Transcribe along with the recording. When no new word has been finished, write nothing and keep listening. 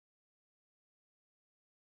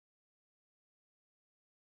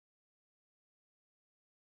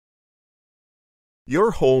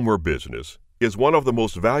Your home or business is one of the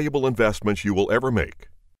most valuable investments you will ever make.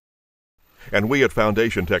 And we at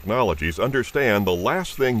Foundation Technologies understand the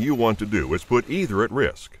last thing you want to do is put either at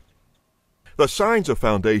risk. The signs of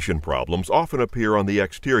foundation problems often appear on the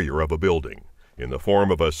exterior of a building, in the form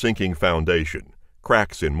of a sinking foundation,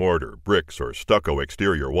 cracks in mortar, bricks, or stucco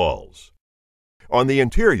exterior walls. On the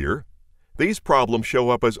interior, these problems show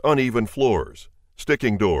up as uneven floors,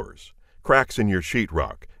 sticking doors, cracks in your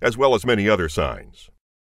sheetrock, as well as many other signs.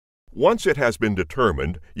 Once it has been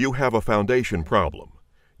determined you have a foundation problem,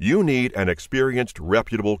 you need an experienced,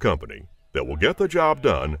 reputable company that will get the job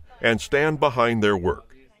done and stand behind their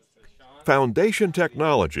work. Foundation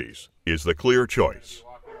Technologies is the clear choice.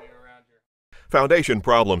 Foundation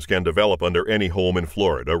problems can develop under any home in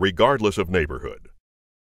Florida, regardless of neighborhood.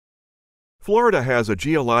 Florida has a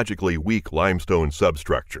geologically weak limestone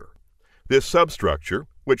substructure. This substructure,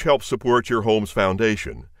 which helps support your home's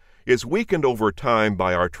foundation, is weakened over time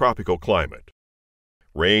by our tropical climate.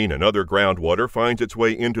 Rain and other groundwater finds its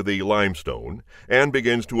way into the limestone and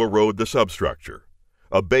begins to erode the substructure,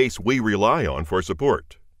 a base we rely on for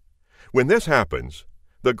support. When this happens,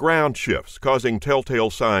 the ground shifts, causing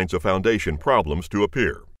telltale signs of foundation problems to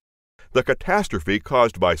appear. The catastrophe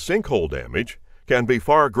caused by sinkhole damage can be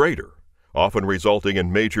far greater, often resulting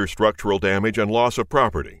in major structural damage and loss of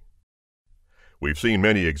property. We've seen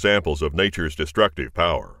many examples of nature's destructive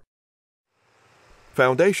power.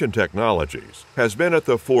 Foundation Technologies has been at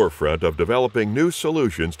the forefront of developing new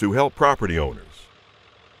solutions to help property owners.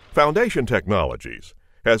 Foundation Technologies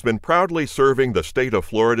has been proudly serving the state of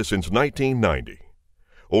Florida since 1990.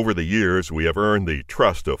 Over the years, we have earned the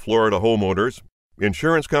trust of Florida homeowners,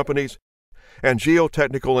 insurance companies, and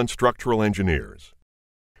geotechnical and structural engineers.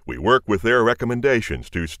 We work with their recommendations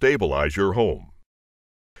to stabilize your home.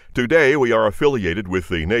 Today, we are affiliated with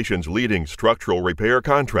the nation's leading structural repair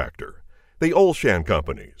contractor, the Olshan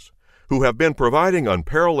Companies, who have been providing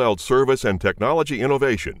unparalleled service and technology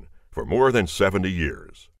innovation for more than 70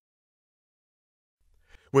 years.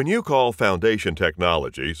 When you call Foundation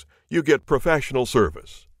Technologies, you get professional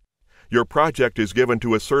service. Your project is given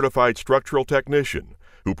to a certified structural technician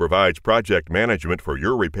who provides project management for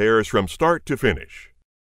your repairs from start to finish.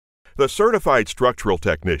 The certified structural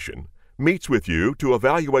technician meets with you to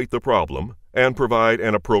evaluate the problem and provide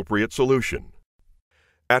an appropriate solution.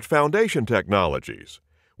 At Foundation Technologies,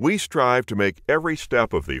 we strive to make every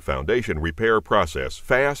step of the foundation repair process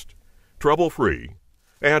fast, trouble-free,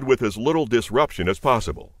 and with as little disruption as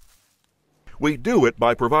possible. We do it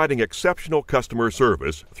by providing exceptional customer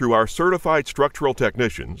service through our certified structural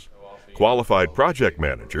technicians, qualified project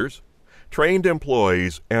managers, trained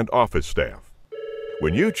employees, and office staff.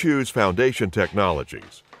 When you choose Foundation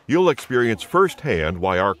Technologies, you'll experience firsthand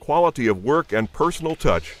why our quality of work and personal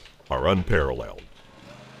touch are unparalleled.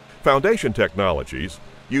 Foundation Technologies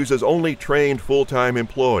uses only trained full-time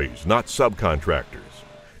employees, not subcontractors.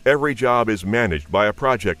 Every job is managed by a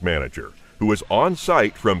project manager who is on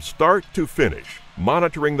site from start to finish,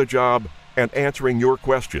 monitoring the job and answering your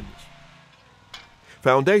questions.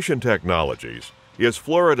 Foundation Technologies is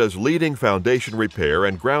Florida's leading foundation repair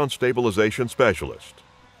and ground stabilization specialist.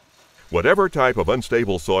 Whatever type of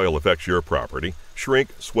unstable soil affects your property, shrink,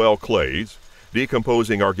 swell clays,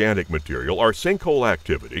 decomposing organic material, or sinkhole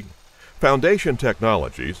activity, Foundation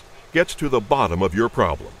Technologies gets to the bottom of your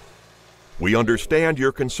problem. We understand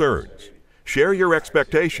your concerns, share your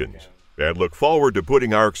expectations, and look forward to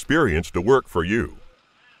putting our experience to work for you.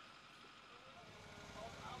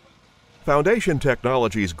 Foundation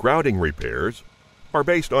Technologies' grouting repairs are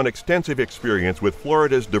based on extensive experience with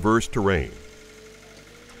Florida's diverse terrain.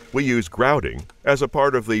 We use grouting as a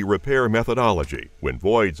part of the repair methodology when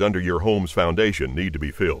voids under your home's foundation need to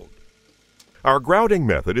be filled. Our grouting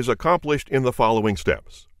method is accomplished in the following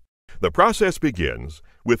steps. The process begins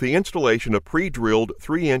with the installation of pre-drilled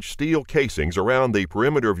 3-inch steel casings around the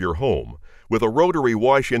perimeter of your home with a rotary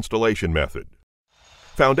wash installation method.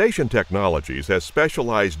 Foundation Technologies has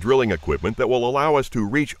specialized drilling equipment that will allow us to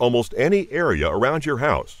reach almost any area around your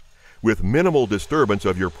house with minimal disturbance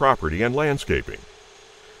of your property and landscaping.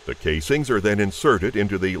 The casings are then inserted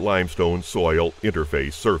into the limestone soil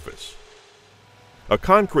interface surface. A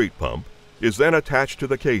concrete pump is then attached to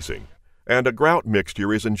the casing, and a grout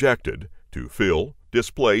mixture is injected to fill,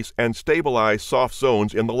 displace, and stabilize soft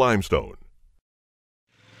zones in the limestone.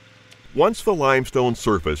 Once the limestone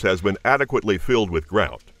surface has been adequately filled with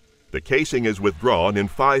grout, the casing is withdrawn in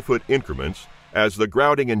 5-foot increments as the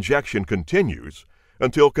grouting injection continues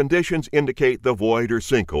until conditions indicate the void or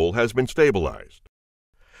sinkhole has been stabilized.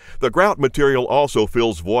 The grout material also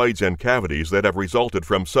fills voids and cavities that have resulted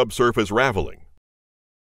from subsurface raveling.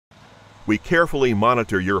 We carefully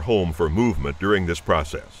monitor your home for movement during this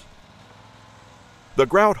process. The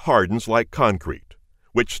grout hardens like concrete,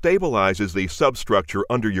 which stabilizes the substructure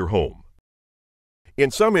under your home.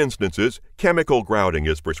 In some instances, chemical grouting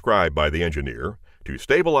is prescribed by the engineer to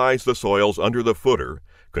stabilize the soils under the footer,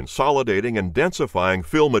 consolidating and densifying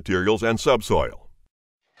fill materials and subsoil.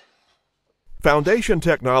 Foundation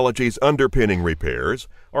Technologies underpinning repairs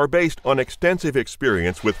are based on extensive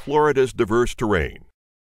experience with Florida's diverse terrain.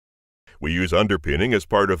 We use underpinning as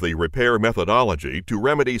part of the repair methodology to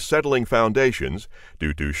remedy settling foundations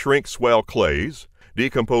due to shrink-swell clays,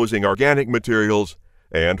 decomposing organic materials,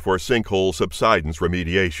 and for sinkhole subsidence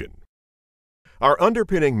remediation. Our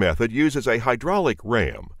underpinning method uses a hydraulic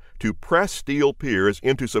ram to press steel piers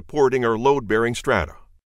into supporting or load-bearing strata.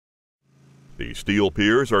 The steel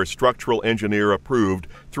piers are structural engineer approved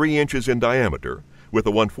 3 inches in diameter with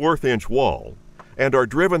a 1/4 inch wall and are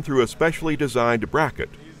driven through a specially designed bracket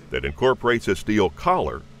that incorporates a steel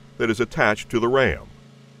collar that is attached to the ram.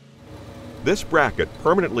 This bracket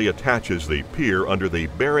permanently attaches the pier under the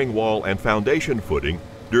bearing wall and foundation footing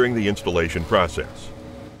during the installation process.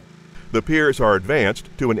 The piers are advanced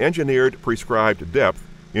to an engineered prescribed depth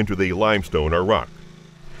into the limestone or rock.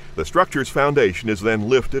 The structure's foundation is then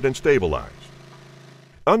lifted and stabilized.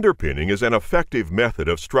 Underpinning is an effective method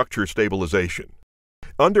of structure stabilization.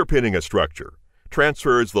 Underpinning a structure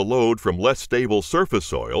transfers the load from less stable surface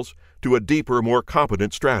soils to a deeper, more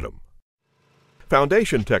competent stratum.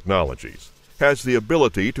 Foundation Technologies has the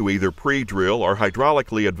ability to either pre-drill or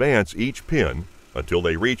hydraulically advance each pin until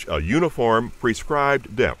they reach a uniform,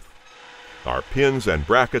 prescribed depth. Our pins and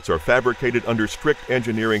brackets are fabricated under strict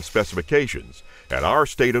engineering specifications at our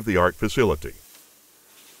state-of-the-art facility.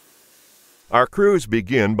 Our crews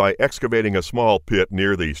begin by excavating a small pit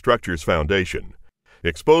near the structure's foundation.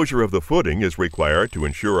 Exposure of the footing is required to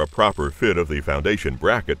ensure a proper fit of the foundation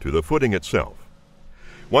bracket to the footing itself.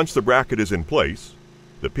 Once the bracket is in place,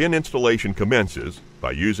 the pin installation commences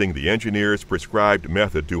by using the engineer's prescribed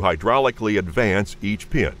method to hydraulically advance each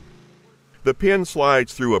pin. The pin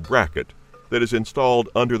slides through a bracket that is installed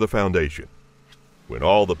under the foundation. When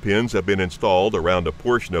all the pins have been installed around a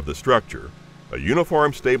portion of the structure, a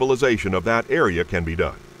uniform stabilization of that area can be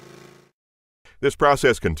done. This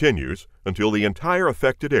process continues until the entire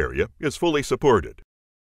affected area is fully supported.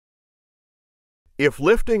 If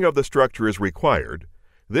lifting of the structure is required,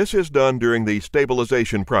 this is done during the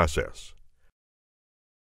stabilization process.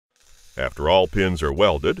 After all pins are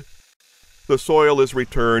welded, the soil is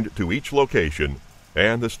returned to each location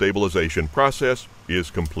and the stabilization process is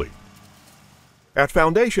complete. At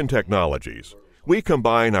Foundation Technologies, we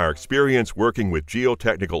combine our experience working with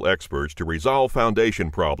geotechnical experts to resolve foundation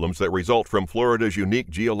problems that result from Florida's unique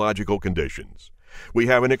geological conditions. We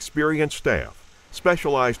have an experienced staff,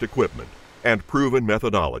 specialized equipment, and proven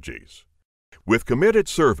methodologies. With committed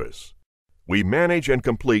service, we manage and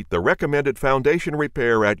complete the recommended foundation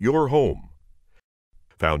repair at your home.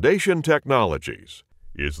 Foundation Technologies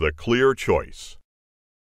is the clear choice.